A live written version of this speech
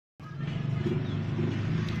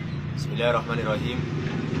Bismillahirrahmanirrahim.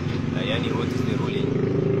 Yani what is the ruling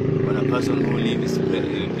on a person who leaves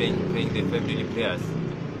praying the 5 daily prayers,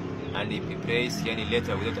 and if he prays yani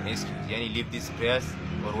later without an excuse, yani leave these prayers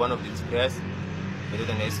or one of these prayers without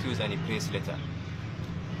an excuse and he prays later.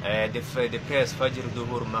 The prayers Fajr,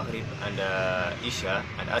 Duhur, Maghrib and Isha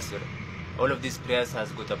and Asr, all of these prayers has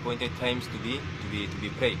got appointed times to be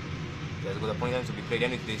prayed. It has got appointed times to be prayed,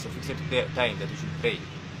 and there is a fixed time that we should pray.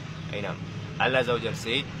 Allah Azza wa Jal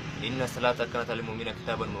said, Inna salata kanat al-mu'mina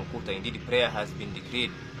kitaban mawquta. Indeed, prayer has been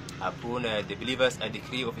decreed upon the believers a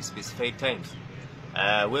decree of specified times.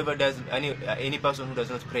 Whoever does, any person who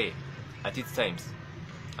does not pray at its times,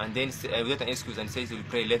 and then without an excuse and says he will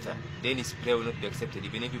pray later, then his prayer will not be accepted.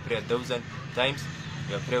 Even if you pray 1,000 times,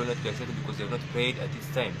 your prayer will not be accepted because you have not prayed at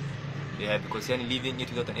its time. Because you are leaving it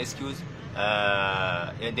without an excuse,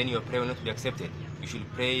 and then your prayer will not be accepted. You should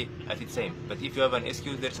pray at its time. But if you have an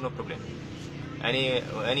excuse, there is no problem. I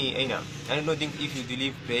don't think if you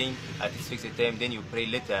leave praying at its fixed time, then you pray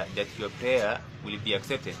later, that your prayer will be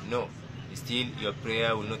accepted. No, still your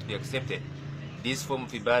prayer will not be accepted. This form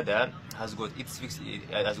of ibadah has got its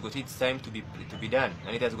time to be done,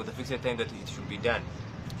 and it has got a fixed time that it should be done.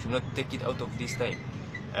 You should not take it out of this time.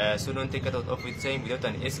 So don't take it out of its time without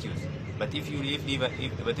an excuse. But if you if you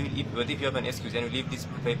have an excuse and you leave these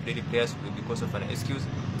daily prayers because of an excuse,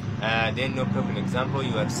 then no problem. Example,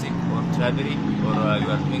 you are sick or traveling, or you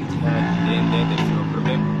are doing jihad, then there is no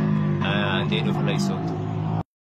problem, and the end of Allah is sought.